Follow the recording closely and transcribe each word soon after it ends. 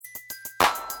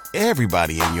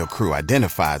Everybody in your crew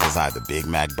identifies as either Big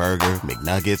Mac Burger,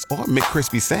 McNuggets, or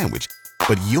McCrispy Sandwich.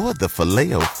 But you're the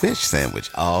Filet-O-Fish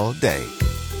Sandwich all day.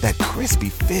 That crispy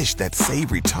fish, that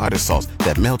savory tartar sauce,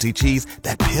 that melty cheese,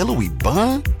 that pillowy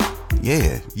bun.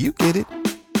 Yeah, you get it.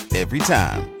 Every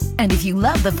time. And if you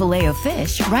love the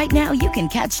Filet-O-Fish, right now you can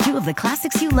catch two of the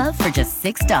classics you love for just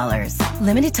 $6.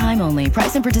 Limited time only.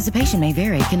 Price and participation may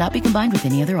vary. Cannot be combined with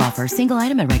any other offer. Single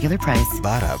item at regular price.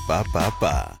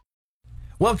 Ba-da-ba-ba-ba.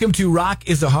 Welcome to Rock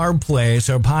is a Hard Place,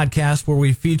 our podcast where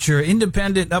we feature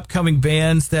independent upcoming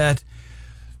bands that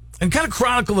and kind of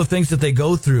chronicle the things that they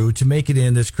go through to make it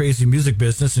in this crazy music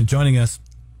business. And joining us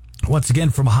once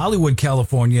again from Hollywood,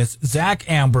 California, is Zach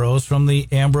Ambrose from the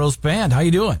Ambrose Band. How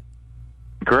you doing?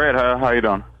 Great. How you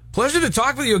doing? Pleasure to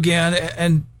talk with you again.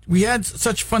 And we had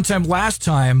such a fun time last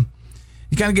time.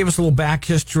 You kind of gave us a little back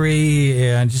history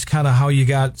and just kind of how you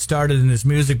got started in this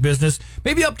music business.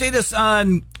 Maybe update us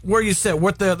on where you sit,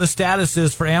 what the status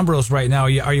is for Ambrose right now.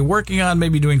 Are you working on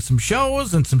maybe doing some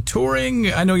shows and some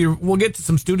touring? I know we'll get to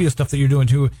some studio stuff that you're doing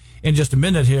too in just a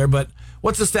minute here, but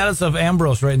what's the status of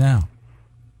Ambrose right now?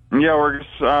 Yeah,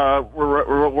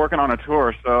 we're working on a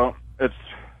tour, so it's,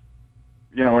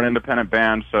 we're an independent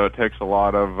band, so it takes a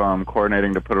lot of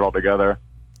coordinating to put it all together.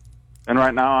 And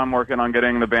right now I'm working on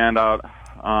getting the band out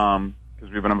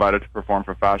because we've been invited to perform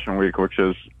for Fashion Week, which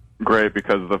is great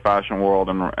because the fashion world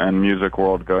and music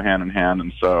world go hand in hand.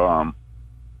 And so,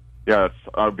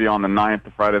 I'll be on the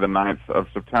 9th, Friday the 9th of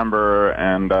September,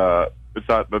 and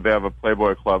they have a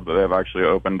Playboy Club that they've actually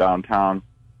opened downtown.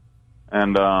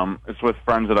 And it's with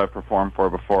friends that I've performed for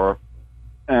before.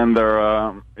 And they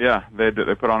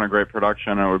put on a great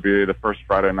production. It would be the first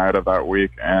Friday night of that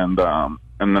week, and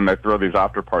then they throw these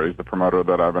after parties, the promoter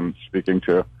that I've been speaking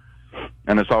to.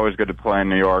 And it's always good to play in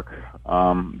New York.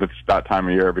 It's that time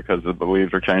of year because the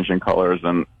leaves are changing colors,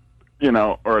 and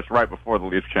or it's right before the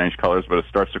leaves change colors, but it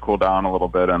starts to cool down a little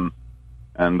bit, and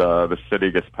the city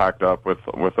gets packed up with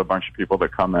a bunch of people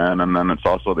that come in. And then it's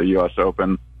also the U.S.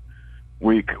 Open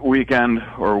weekend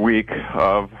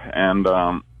of, and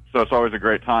so it's always a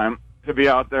great time to be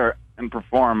out there and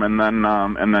perform, and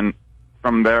then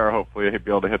from there, hopefully, I'll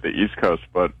be able to hit the East Coast.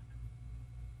 But,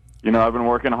 I've been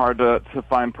working hard to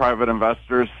find private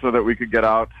investors so that we could get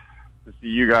out to see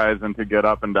you guys and to get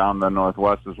up and down the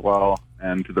Northwest as well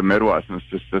and to the Midwest. And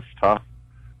it's tough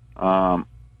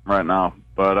right now.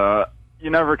 But you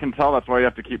never can tell. That's why you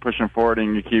have to keep pushing forward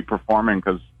and you keep performing,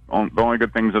 because the only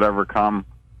good things that ever come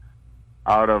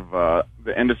out of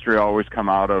the industry always come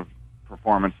out of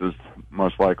performances,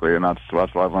 most likely. And that's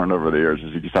what I've learned over the years,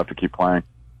 is you just have to keep playing.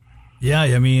 Yeah,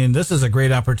 I mean, this is a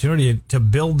great opportunity to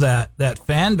build that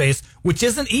fan base, which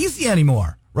isn't easy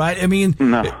anymore, right? I mean,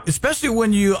 especially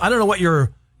when I don't know what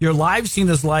your live scene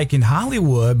is like in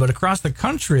Hollywood, but across the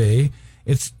country,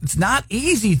 it's not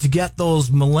easy to get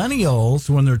those millennials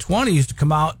who are in their 20s to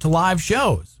come out to live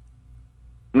shows.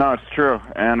 No, it's true,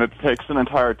 and it takes an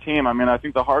entire team. I mean, I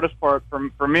think the hardest part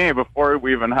for me, before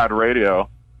we even had radio,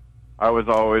 I was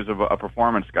always a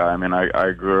performance guy. I mean,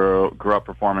 I grew up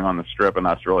performing on the Strip, and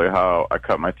that's really how I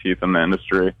cut my teeth in the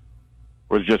industry,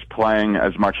 was just playing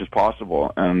as much as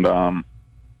possible. And I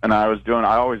always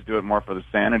do it more for the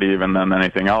sanity even than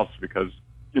anything else, because,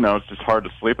 it's just hard to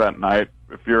sleep at night.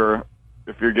 If you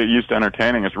get used to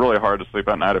entertaining, it's really hard to sleep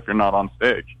at night if you're not on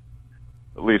stage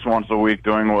at least once a week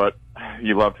doing what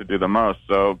you love to do the most.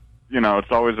 So, it's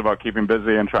always about keeping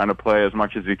busy and trying to play as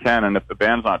much as you can. And if the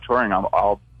band's not touring,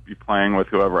 I'll be playing with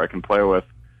whoever I can play with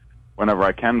whenever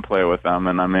I can play with them.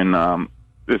 And I mean,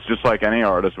 it's just like any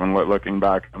artist when looking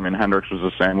back. I mean, Hendrix was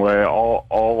the same way. All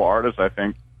artists, I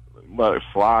think,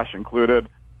 Slash included,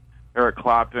 Eric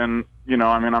Clapton,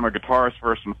 I'm a guitarist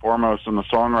first and foremost and a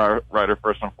songwriter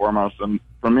first and foremost. And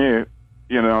for me,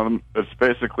 it's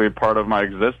basically part of my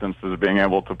existence is being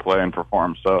able to play and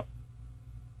perform. So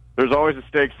there's always a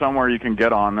stake somewhere you can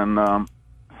get on. And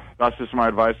that's just my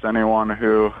advice to anyone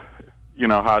who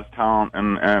has talent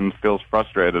and feels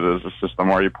frustrated. Is it's just the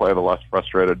more you play, the less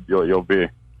frustrated you'll be.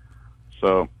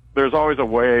 So there's always a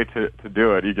way to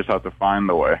do it. You just have to find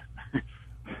the way.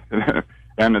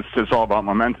 And it's all about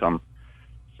momentum.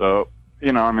 So,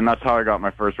 that's how I got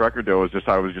my first record deal,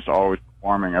 I was just always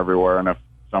performing everywhere. And if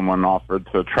someone offered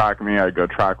to track me, I'd go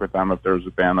track with them. If there was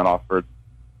a band that offered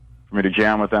for me to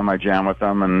jam with them, I jam with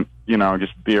them, and,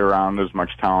 just be around as much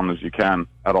talent as you can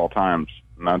at all times.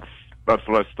 And that's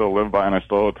what I still live by, and I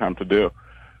still attempt to do.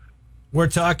 We're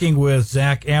talking with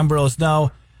Zach Ambrose.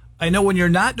 Now, I know when you're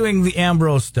not doing the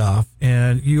Ambrose stuff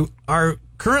and you are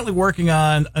currently working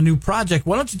on a new project,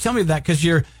 why don't you tell me that? Because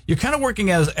you're kind of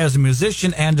working as a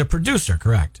musician and a producer,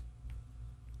 correct?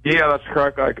 Yeah, that's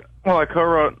correct. I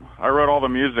wrote all the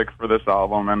music for this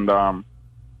album, and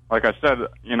like I said,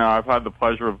 I've had the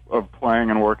pleasure of playing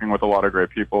and working with a lot of great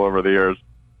people over the years.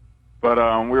 But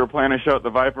we were playing a show at the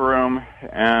Viper Room,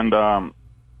 and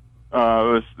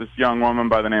this young woman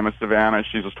by the name of Savannah,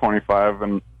 she's just 25,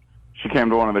 and she came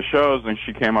to one of the shows, and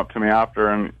she came up to me after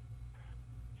and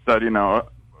said,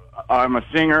 I'm a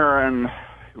singer, and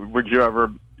would you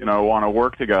ever, want to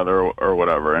work together or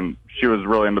whatever? And she was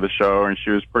really into the show, and she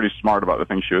was pretty smart about the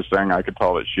things she was saying. I could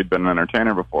tell that she'd been an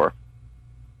entertainer before.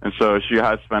 And so she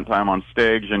had spent time on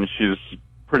stage, and she's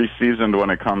pretty seasoned when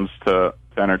it comes to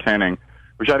entertaining,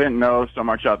 which I didn't know so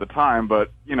much at the time,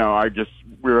 but,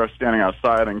 we were standing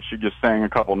outside, and she just sang a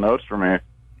couple notes for me,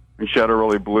 and she had a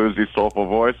really bluesy, soulful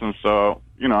voice, and so,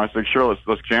 I said, sure,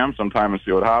 let's jam sometime and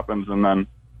see what happens, and then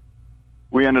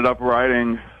we ended up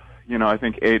writing, I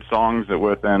think 8 songs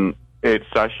within 8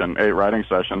 writing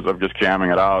sessions of just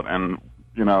jamming it out, and,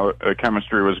 the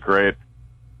chemistry was great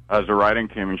as a writing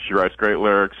team, and she writes great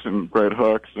lyrics and great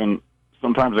hooks, and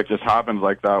sometimes it just happens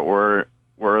like that where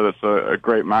it's a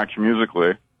great match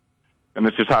musically. And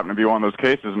this just happened to be one of those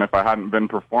cases, and if I hadn't been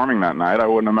performing that night, I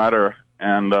wouldn't have met her.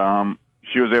 And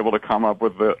she was able to come up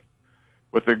with a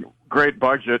great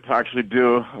budget to actually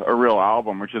do a real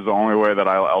album, which is the only way that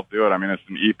I'll do it. I mean, it's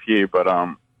an EP, but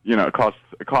it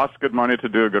costs good money to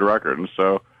do a good record, and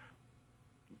so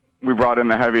we brought in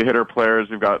the heavy hitter players.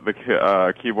 We've got the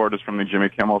keyboardist from the Jimmy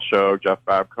Kimmel Show, Jeff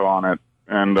Babko, on it,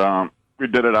 and we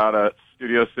did it out at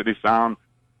Studio City Sound.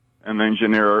 And the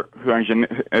engineer who's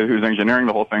engineering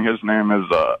the whole thing, his name is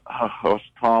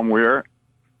Tom Weir.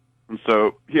 And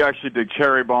so he actually did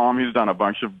Cherry Bomb. He's done a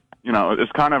bunch of,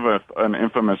 it's kind of an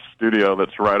infamous studio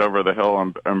that's right over the hill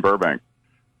in Burbank.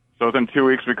 So within 2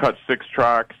 weeks, we cut 6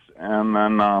 tracks. And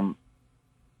then,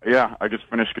 I just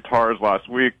finished guitars last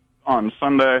week on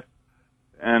Sunday.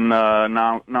 And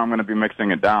now I'm going to be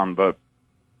mixing it down. But,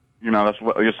 that's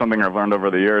just something I've learned over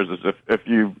the years is if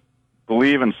you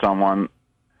believe in someone,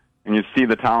 and you see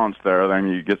the talents there,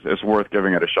 then it's worth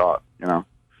giving it a shot,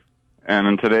 And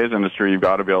in today's industry, you've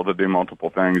got to be able to do multiple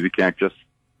things. You can't just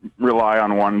rely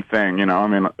on one thing, I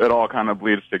mean, it all kind of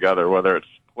bleeds together, whether it's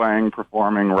playing,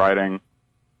 performing, writing,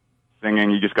 singing.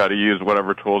 You just got to use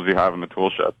whatever tools you have in the tool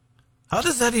shed. How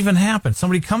does that even happen?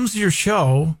 Somebody comes to your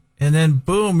show, and then,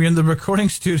 boom, you're in the recording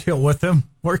studio with them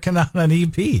working on an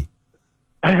EP.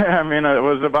 I mean, it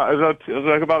was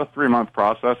like about a 3-month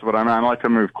process, but I like to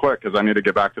move quick because I need to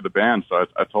get back to the band. So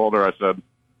I told her, I said,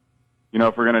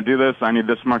 if we're going to do this, I need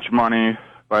this much money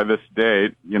by this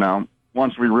date.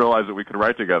 Once we realized that we could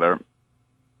write together,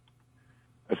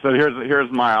 I said,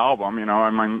 here's my album. I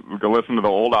mean, we could listen to the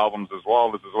old albums as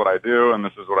well. This is what I do, and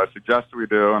this is what I suggest we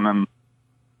do. And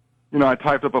then, I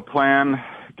typed up a plan,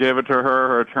 gave it to her.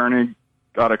 Her attorney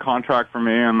got a contract for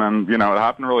me, and then, it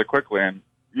happened really quickly. And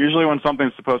usually when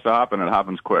something's supposed to happen, it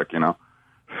happens quick,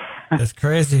 That's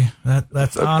crazy. That's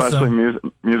especially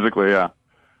awesome. Musically, yeah.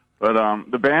 But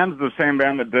the band's the same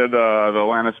band that did the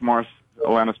Alanis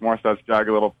Morissette's Jagged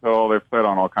Little Pill. They've played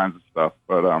on all kinds of stuff.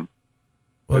 But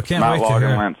well, can't Matt wait Log to hear.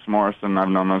 and Lance Morrison, I've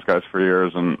known those guys for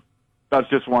years, and that's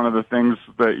just one of the things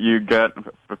that you get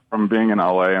from being in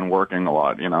LA and working a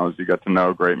lot, is you get to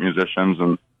know great musicians,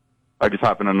 and I just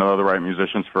happen to know the right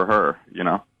musicians for her,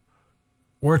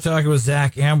 We're talking with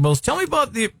Zach Ambrose. Tell me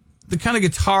about the kind of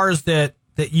guitars that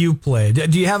you play.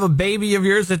 Do you have a baby of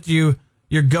yours that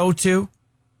your go-to?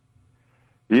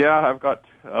 Yeah, I've got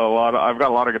a lot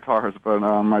of guitars, but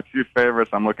my 2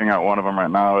 favorites, I'm looking at one of them right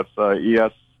now. It's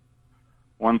ES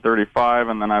 135,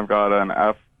 and then I've got an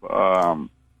F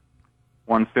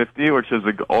 150, which is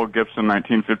an old Gibson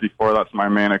 1954. That's my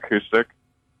main acoustic.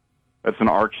 It's an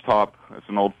arch top. It's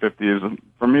an old 50s.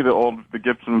 For me, the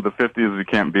Gibson of the 50s, you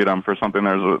can't beat them for something.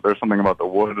 There's something about the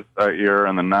wood that year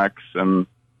and the necks and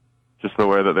just the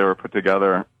way that they were put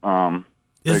together.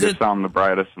 They just sound the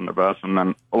brightest and the best. And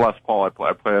then a Les Paul, I play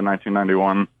a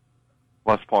 1991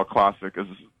 Les Paul Classic is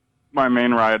my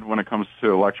main ride when it comes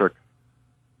to electric.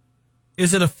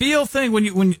 Is it a feel thing when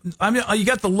you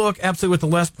got the look absolutely with the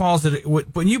Les Pauls that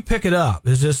when you pick it up,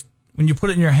 is just when you put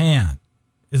it in your hand?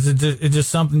 Is it just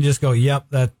something you just go, yep,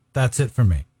 that's it for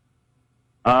me?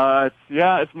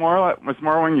 It's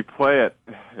more when you play it.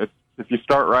 If you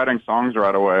start writing songs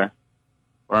right away,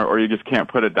 or you just can't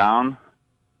put it down,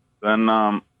 then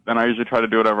I usually try to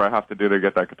do whatever I have to do to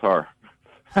get that guitar.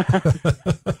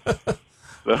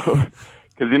 So,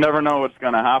 because you never know what's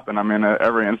going to happen. I mean,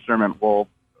 every instrument will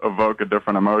evoke a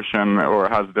different emotion or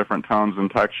has different tones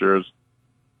and textures.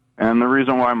 And the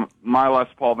reason why my Les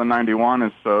Paul, the 91,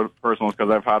 is so personal is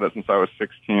because I've had it since I was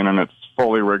 16, and it's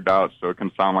fully rigged out so it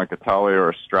can sound like a Tele or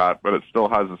a Strat, but it still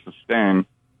has a sustain.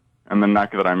 the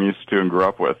neck that I'm used to and grew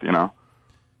up with, you know.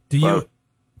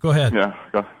 Go ahead. Yeah,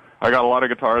 I got a lot of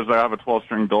guitars. I have a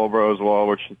 12-string Dobro as well,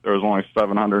 which there was only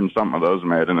 700 and something of those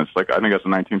made, and it's like, I think it's a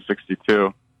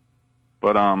 1962.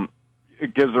 But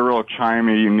it gives a real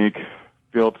chimey, unique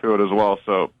feel to it as well.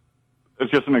 So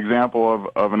it's just an example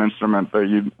of an instrument that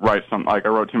you write something like I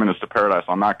wrote 2 Minutes to Paradise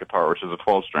on that guitar, which is a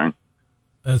 12-string.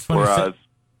 That's funny. Whereas,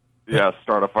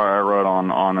 Start a Fire I wrote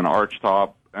on an arch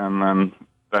top, and then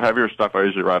the heavier stuff I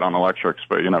usually write on electrics,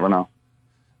 but you never know.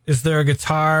 Is there a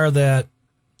guitar that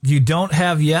you don't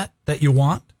have yet that you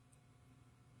want?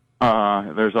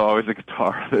 There's always a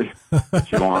guitar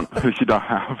that you want that you don't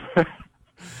have.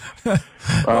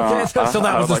 Okay, so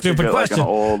that was a stupid question. Like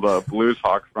an old Blues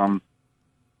Hawk from,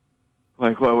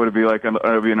 like, what would it be like? It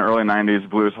would be an early '90s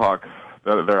Blues Hawk.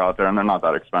 They're out there, and they're not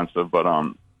that expensive, but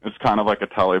it's kind of like a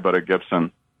Tele, but a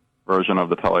Gibson version of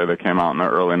the Tele that came out in the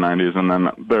early '90s, and then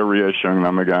they're reissuing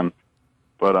them again.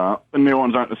 But the new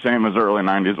ones aren't the same as the early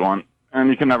 '90s one, and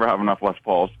you can never have enough Les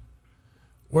Pauls.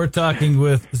 We're talking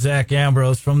with Zach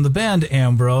Ambrose from the band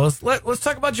Ambrose. Let's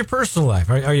talk about your personal life.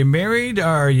 Are you married?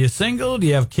 Are you single? Do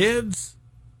you have kids?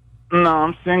 No,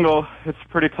 I'm single. It's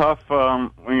pretty tough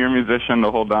when you're a musician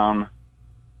to hold down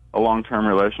a long-term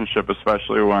relationship,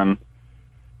 especially when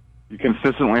you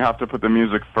consistently have to put the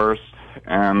music first,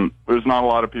 and there's not a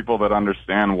lot of people that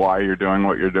understand why you're doing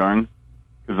what you're doing,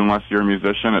 because unless you're a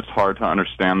musician, it's hard to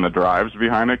understand the drives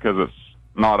behind it, because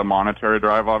it's not a monetary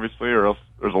drive, obviously, or else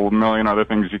there's a million other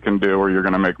things you can do where you're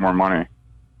going to make more money,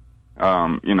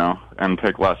 and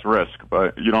take less risk.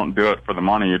 But you don't do it for the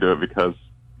money. You do it because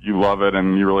you love it,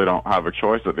 and you really don't have a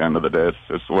choice at the end of the day.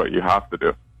 It's what you have to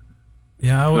do.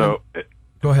 Yeah,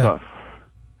 go ahead.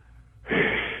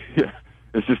 Yeah,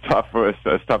 it's just tough. It's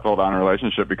tough to hold on a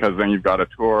relationship, because then you've got to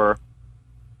tour,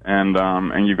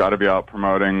 and you've got to be out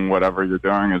promoting whatever you're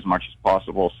doing as much as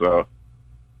possible. So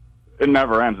it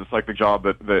never ends. It's like the job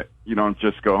that you don't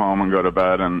just go home and go to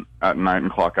bed and at night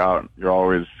and clock out. You're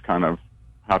always kind of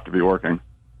have to be working.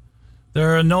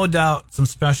 There are no doubt some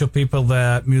special people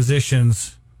that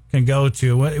musicians can go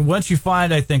to. Once you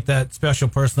find, I think, that special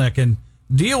person that can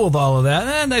deal with all of that,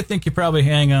 and I think you probably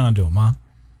hang on to them, huh?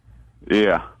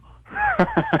 Yeah.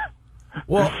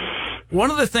 Well,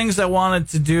 one of the things I wanted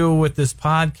to do with this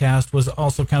podcast was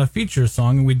also kind of feature a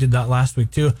song, and we did that last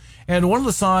week too. And one of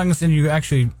the songs, and you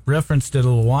actually referenced it a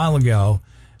little while ago,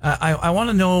 I want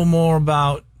to know more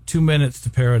about 2 Minutes to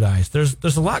Paradise.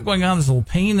 There's a lot going on. There's a little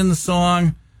pain in the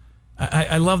song.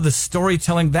 I love the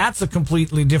storytelling. That's a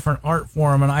completely different art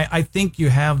form, and I think you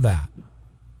have that.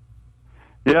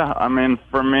 Yeah, I mean,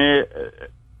 for me,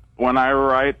 when I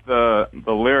write the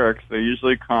lyrics, they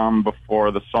usually come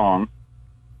before the song,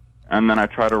 and then I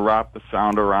try to wrap the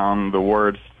sound around the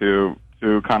words to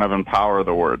kind of empower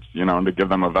the words, and to give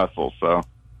them a vessel. So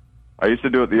I used to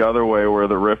do it the other way, where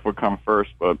the riff would come first,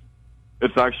 but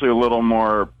it's actually a little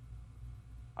more,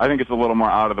 I think it's a little more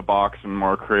out of the box and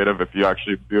more creative if you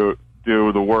actually do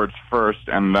the words first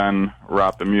and then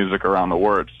wrap the music around the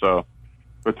words. So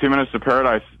with 2 Minutes to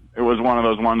Paradise, it was one of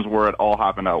those ones where it all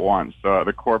happened at once. So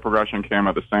the chord progression came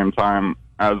at the same time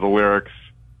as the lyrics,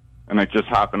 and it just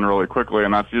happened really quickly,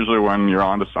 and that's usually when you're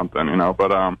onto something,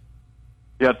 But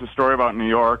yeah, it's a story about New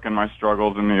York and my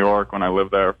struggles in New York when I lived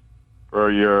there for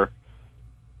a year,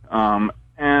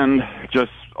 and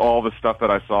just all the stuff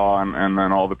that I saw, and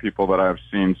then all the people that I've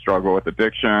seen struggle with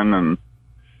addiction,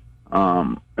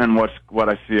 and what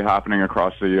I see happening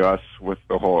across the U.S. with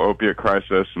the whole opiate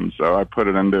crisis. And so I put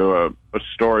it into a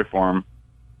story form,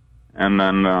 and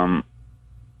then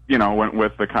went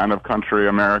with the kind of country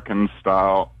American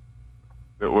style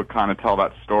that would kind of tell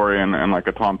that story in like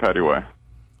a Tom Petty way.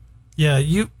 Yeah,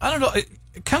 I don't know,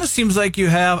 it kind of seems like you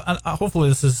have, hopefully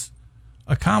this is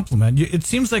a compliment, it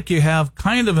seems like you have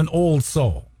kind of an old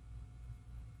soul.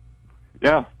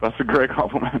 Yeah, that's a great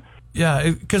compliment. Yeah,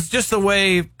 because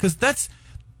that's,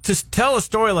 to tell a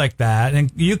story like that,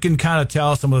 and you can kind of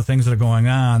tell some of the things that are going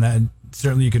on, and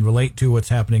certainly you can relate to what's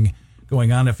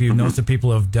going on if you know some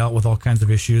people have dealt with all kinds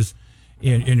of issues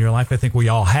in your life. I think we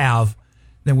all have.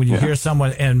 Then when you hear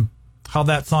someone and how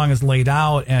that song is laid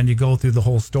out, and you go through the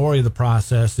whole story of the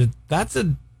process, that's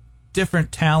a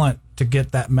different talent to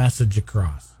get that message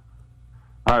across.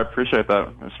 I appreciate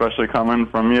that, especially coming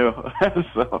from you.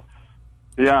 So,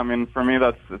 yeah, I mean, for me,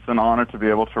 it's an honor to be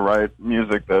able to write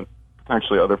music that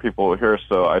potentially other people will hear.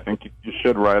 So I think you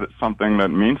should write something that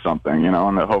means something,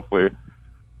 and that hopefully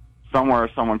somewhere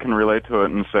someone can relate to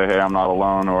it and say, hey, I'm not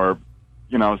alone. Or,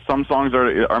 some songs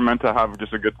are meant to have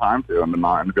just a good time to, and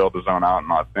to be able to zone out and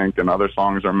not think. And other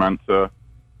songs are meant to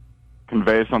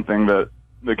convey something that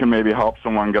can maybe help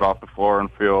someone get off the floor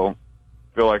and feel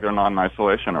like they're not in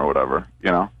isolation or whatever,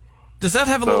 Does that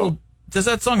have a little? Does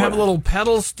that song have a little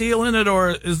pedal steel in it,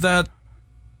 or is that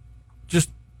just?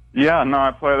 Yeah, no,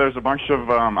 I play. There's a bunch of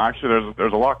actually.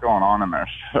 There's a lot going on in there.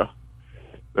 So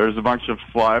there's a bunch of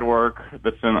slide work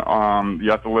that's in.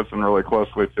 You have to listen really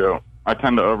closely to. I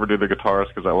tend to overdo the guitars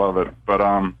because I love it, but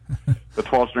the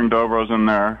 12-string dobro's in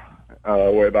there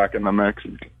way back in the mix,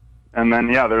 and then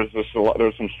there's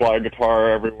some slide guitar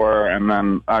everywhere, and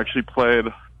then I actually played.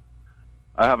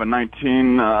 I have a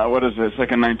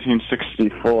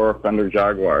 1964 Fender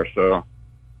Jaguar, so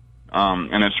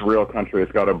and it's real country.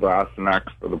 It's got a brass neck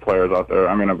for the players out there.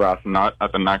 I mean, a brass nut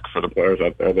at the neck for the players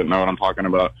out there that know what I'm talking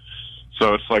about.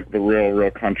 So it's like the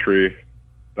real country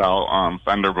style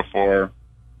Fender before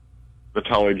the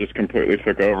Tele just completely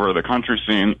took over the country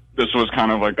scene. This was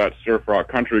kind of like that surf rock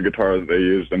country guitar that they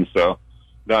used, and so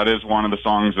that is one of the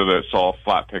songs that it's all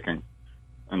flat picking,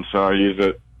 and so I use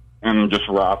it and just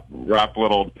wrap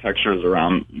little textures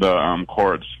around the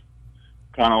chords,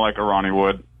 kind of like a Ronnie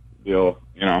Wood deal,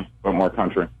 but more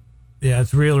country. Yeah,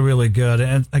 it's really, really good.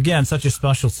 And again, such a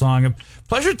special song. A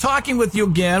pleasure talking with you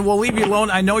again. We'll leave you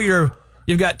alone. I know you've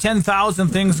got 10,000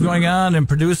 things going on and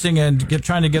producing and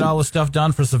trying to get all the stuff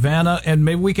done for Savannah, and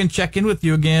maybe we can check in with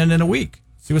you again in a week.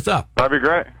 See what's up. That'd be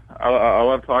great. I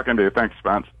love talking to you. Thanks,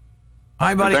 Spence.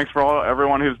 Hi, buddy. And thanks for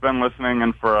everyone who's been listening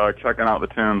and for checking out the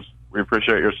tunes. We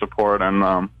appreciate your support,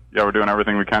 and we're doing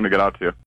everything we can to get out to you.